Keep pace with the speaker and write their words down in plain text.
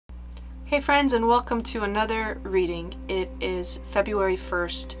Hey friends, and welcome to another reading. It is February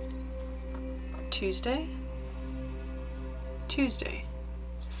 1st, Tuesday?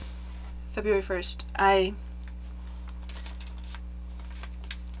 February 1st. I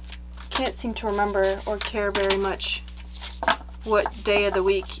can't seem to remember or care very much what day of the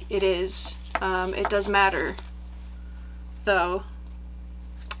week it is. It does matter, though,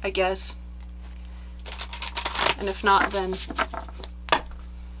 I guess. And if not, then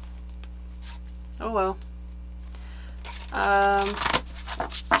oh well.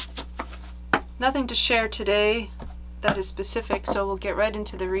 Nothing to share today that is specific, so we'll get right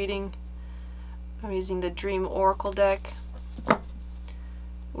into the reading. I'm using the Dream Oracle deck.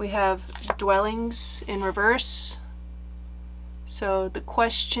 We have dwellings in reverse. So the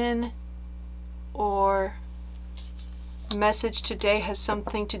question or message today has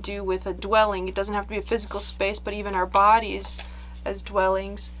something to do with a dwelling. It doesn't have to be a physical space, but even our bodies as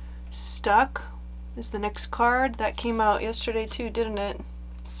dwellings. Stuck is the next card. That came out yesterday too, didn't it?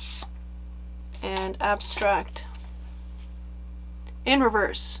 And abstract in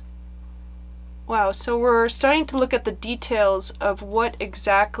reverse. Wow, so we're starting to look at the details of what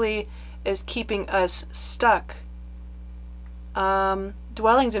exactly is keeping us stuck.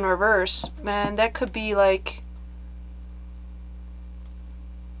 Dwellings in reverse, man, that could be like,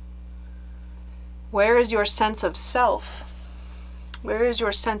 where is your sense of self? Where is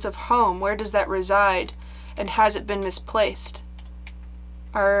your sense of home? Where does that reside? And has it been misplaced?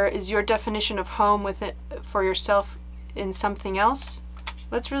 Or is your definition of home with it for yourself in something else?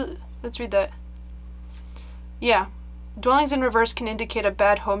 Let's read that. Yeah. Dwellings in reverse can indicate a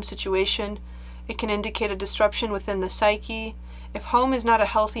bad home situation. It can indicate a disruption within the psyche. If home is not a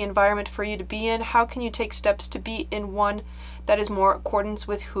healthy environment for you to be in, how can you take steps to be in one that is more accordance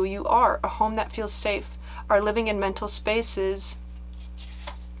with who you are? A home that feels safe. Our living in mental spaces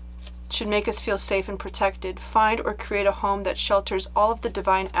should make us feel safe and protected. Find or create a home that shelters all of the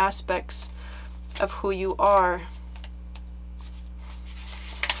divine aspects of who you are.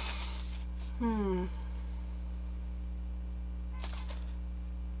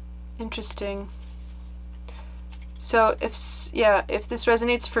 Interesting. So if this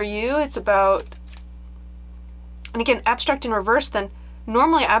resonates for you, it's about, and again, abstract in reverse, then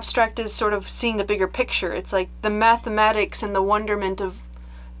normally abstract is sort of seeing the bigger picture. It's like the mathematics and the wonderment of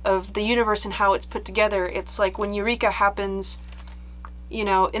the universe and how it's put together. It's like when Eureka happens, you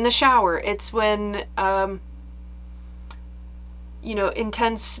know, in the shower. It's when, you know,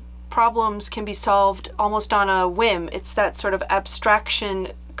 intense problems can be solved almost on a whim. It's that sort of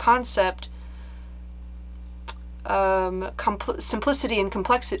abstraction concept. Simplicity and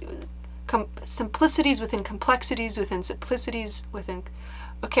complexity. Simplicities within complexities within simplicities within...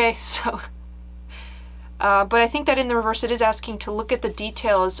 Okay, so... but I think that in the reverse it is asking to look at the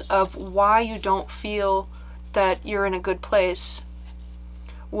details of why you don't feel that you're in a good place.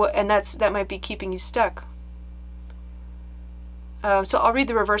 And that might be keeping you stuck. So I'll read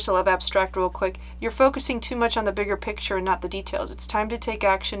the reversal of abstract real quick. You're focusing too much on the bigger picture and not the details. It's time to take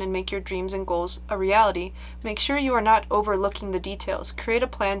action and make your dreams and goals a reality. Make sure you are not overlooking the details. Create a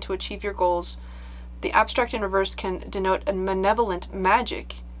plan to achieve your goals. The abstract in reverse can denote a malevolent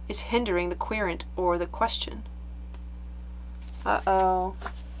magic is hindering the querent or the question. Uh-oh.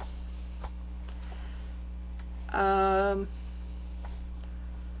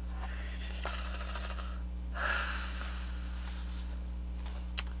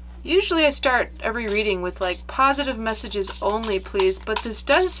 Usually I start every reading with like positive messages only, please, but this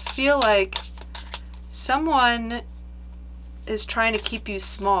does feel like someone is trying to keep you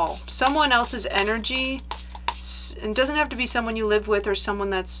small. Someone else's energy. It doesn't have to be someone you live with or someone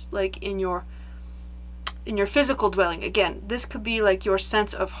that's like in your physical dwelling. Again, this could be like your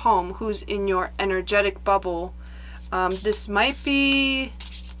sense of home, who's in your energetic bubble. This might be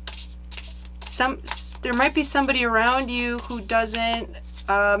there might be somebody around you who doesn't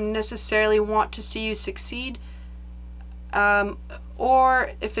necessarily want to see you succeed.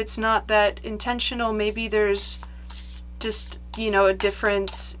 Or if it's not that intentional, maybe there's just, you know, a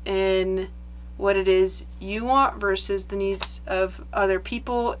difference in what it is you want versus the needs of other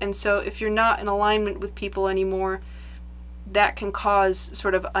people. And so if you're not in alignment with people anymore, that can cause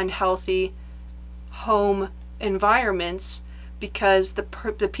sort of unhealthy home environments, because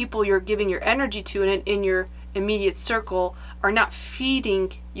the people you're giving your energy to in your immediate circle are not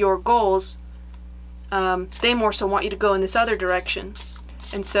feeding your goals. They more so want you to go in this other direction.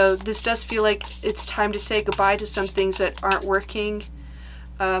 And so this does feel like it's time to say goodbye to some things that aren't working.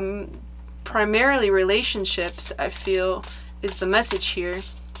 Primarily relationships, I feel, is the message here.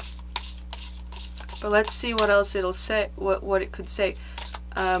 But let's see what else it'll say, what it could say.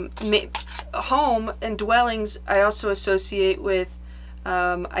 home and dwellings I also associate with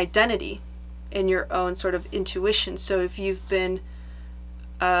identity and your own sort of intuition. So if you've been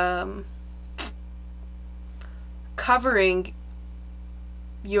covering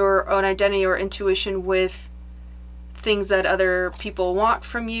your own identity or intuition with things that other people want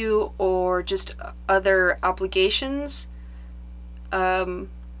from you, or just other obligations, I'll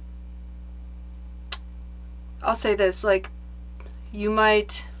say this, like, you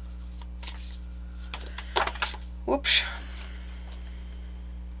might, whoops,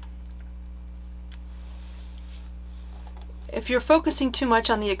 if you're focusing too much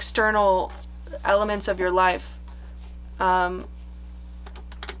on the external elements of your life,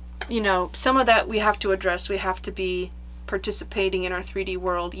 you know, some of that we have to address. We have to be participating in our 3D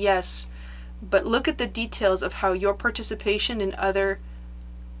world, yes, but look at the details of how your participation in other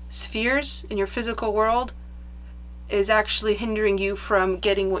spheres in your physical world is actually hindering you from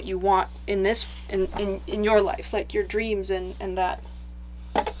getting what you want in this, in your life, like your dreams and that.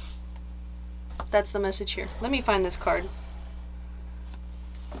 That's the message here. Let me find this card.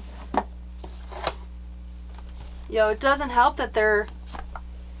 Yo, it doesn't help that they're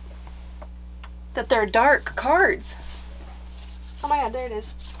dark cards. Oh my god, there it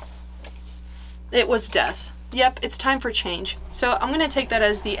is. It was death. Yep, it's time for change. So I'm going to take that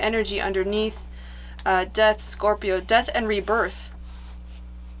as the energy underneath. Death, Scorpio, death and rebirth.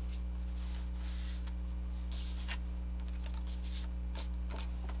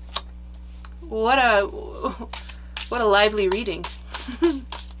 What a lively reading.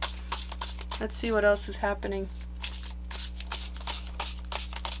 Let's see what else is happening.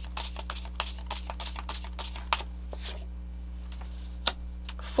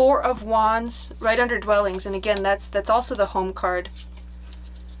 Four of Wands, right under dwellings, and again, that's also the home card.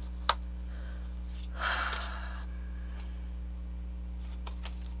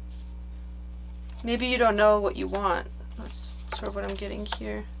 Maybe you don't know what you want. That's sort of what I'm getting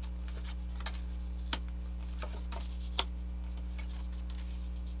here.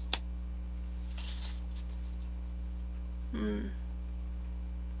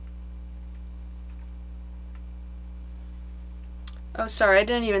 Oh, sorry, I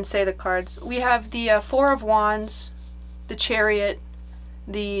didn't even say the cards. We have the Four of Wands, the Chariot,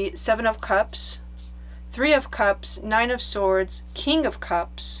 the Seven of Cups, Three of Cups, Nine of Swords, King of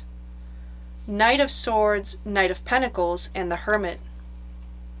Cups, Knight of Swords, Knight of Pentacles, and the Hermit.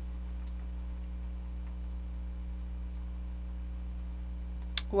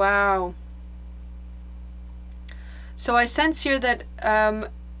 Wow. So I sense here that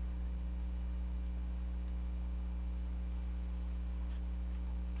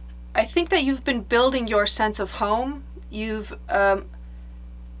I think that you've been building your sense of home. You've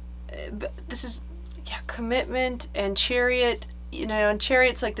this is, yeah, commitment and Chariot. You know, and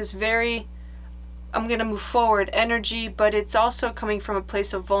Chariot's like this very, I'm gonna move forward energy, but it's also coming from a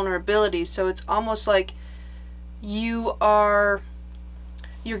place of vulnerability. So it's almost like you're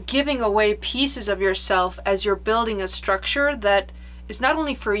giving away pieces of yourself as you're building a structure that is not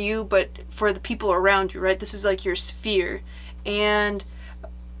only for you, but for the people around you, right? This is like your sphere. And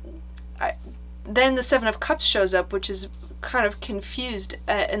then the Seven of Cups shows up, which is kind of confused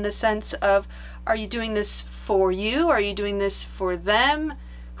in the sense of, are you doing this for you? Are you doing this for them?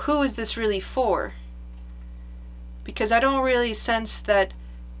 Who is this really for? Because I don't really sense that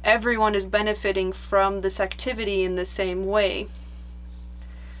everyone is benefiting from this activity in the same way.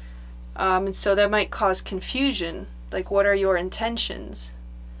 And so that might cause confusion. Like, what are your intentions?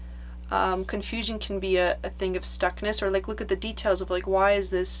 Confusion can be a thing of stuckness, or like, look at the details of like, why is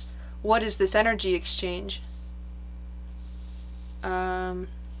this, what is this energy exchange?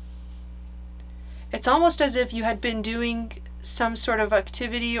 It's almost as if you had been doing some sort of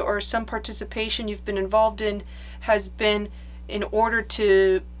activity, or some participation you've been involved in has been in order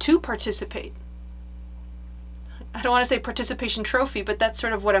to participate. I don't want to say participation trophy, but that's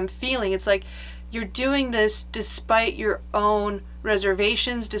sort of what I'm feeling. It's like you're doing this despite your own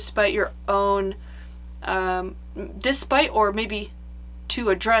reservations, despite your own, despite, or maybe to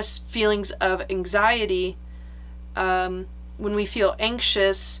address feelings of anxiety. When we feel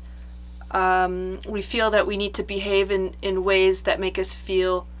anxious, we feel that we need to behave in ways that make us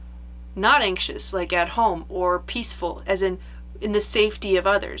feel not anxious, like at home, or peaceful, as in the safety of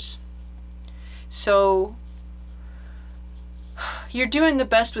others. So you're doing the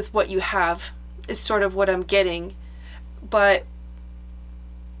best with what you have, is sort of what I'm getting. But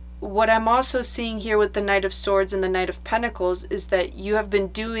what I'm also seeing here with the Knight of Swords and the Knight of Pentacles is that you have been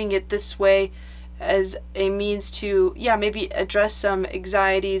doing it this way as a means to, yeah, maybe address some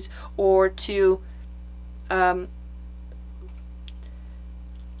anxieties, or to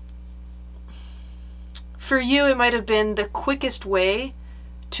For you, it might have been the quickest way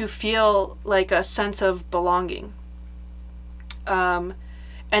to feel like a sense of belonging. And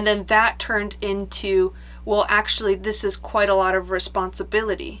then that turned into, well, actually, this is quite a lot of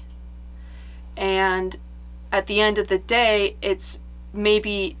responsibility. And at the end of the day, it's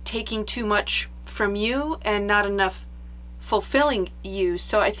maybe taking too much from you and not enough fulfilling you.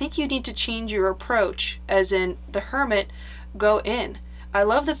 So I think you need to change your approach, as in the Hermit, go in. I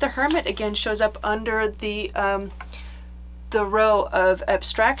love that the Hermit again shows up under the row of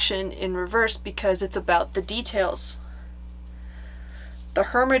abstraction in reverse, because it's about the details. The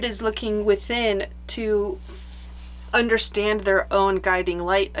Hermit is looking within to understand their own guiding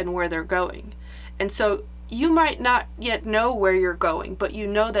light and where they're going. And so you might not yet know where you're going, but you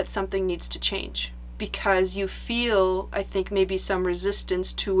know that something needs to change because you feel, I think, maybe some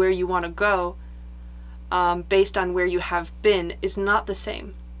resistance to where you want to go, based on where you have been, is not the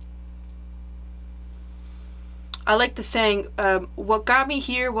same. I like the saying, what got me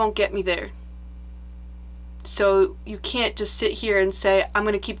here won't get me there. So you can't just sit here and say, I'm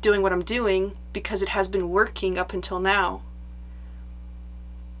going to keep doing what I'm doing because it has been working up until now.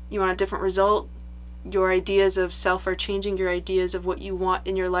 You want a different result? Your ideas of self are changing, your ideas of what you want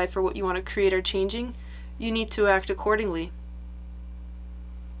in your life or what you want to create are changing. You need to act accordingly.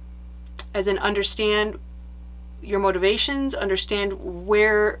 As in, understand your motivations, understand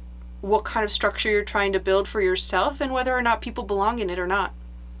what kind of structure you're trying to build for yourself, and whether or not people belong in it or not.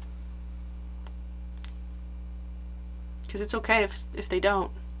 Because it's okay if they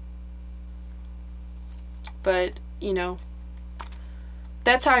don't. But, you know,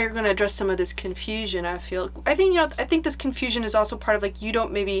 that's how you're going to address some of this confusion, I feel. I think this confusion is also part of, like, you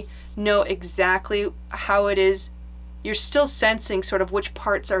don't maybe know exactly how it is. You're still sensing sort of which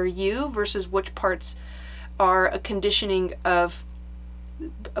parts are you versus which parts are a conditioning of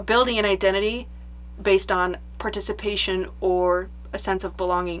building an identity based on participation or a sense of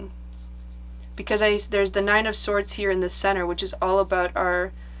belonging. Because there's the Nine of Swords here in the center, which is all about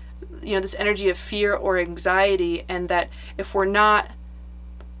our, this energy of fear or anxiety, and that if we're not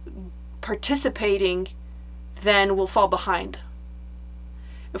participating, then we'll fall behind.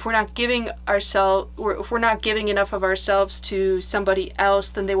 If we're not giving if we're not giving enough of ourselves to somebody else,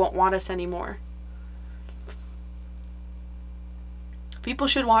 then they won't want us anymore. People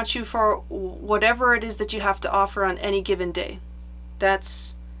should want you for whatever it is that you have to offer on any given day.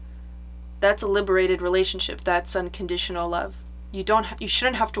 That's a liberated relationship. That's unconditional love. You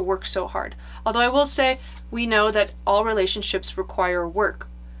shouldn't have to work so hard. Although I will say, we know that all relationships require work.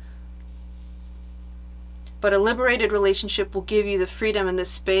 But a liberated relationship will give you the freedom and the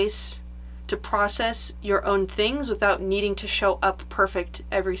space to process your own things without needing to show up perfect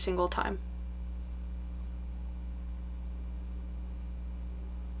every single time.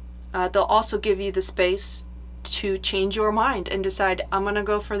 They'll also give you the space to change your mind and decide, I'm going to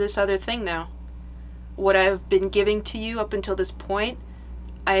go for this other thing now. What I've been giving to you up until this point,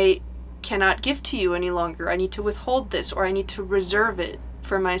 I cannot give to you any longer. I need to withhold this, or I need to reserve it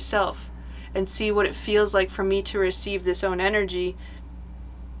for myself and see what it feels like for me to receive this own energy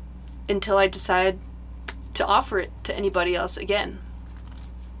until I decide to offer it to anybody else again.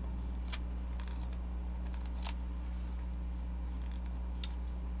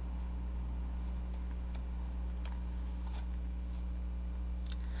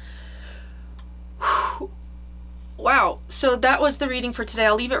 Wow, so that was the reading for today.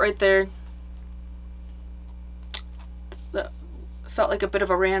 I'll leave it right there. That felt like a bit of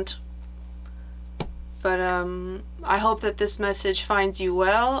a rant. But I hope that this message finds you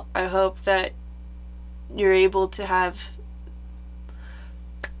well. I hope that you're able to have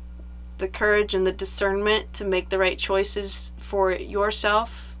the courage and the discernment to make the right choices for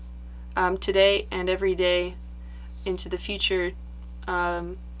yourself today and every day into the future.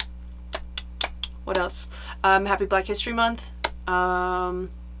 What else? Happy Black History Month. Like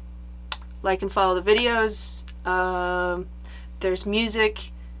and follow the videos. There's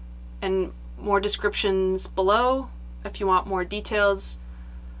music and more descriptions below if you want more details.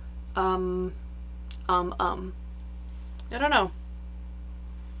 I don't know.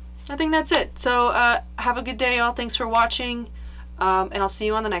 I think that's it. So have a good day, y'all. Thanks for watching, and I'll see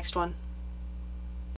you on the next one.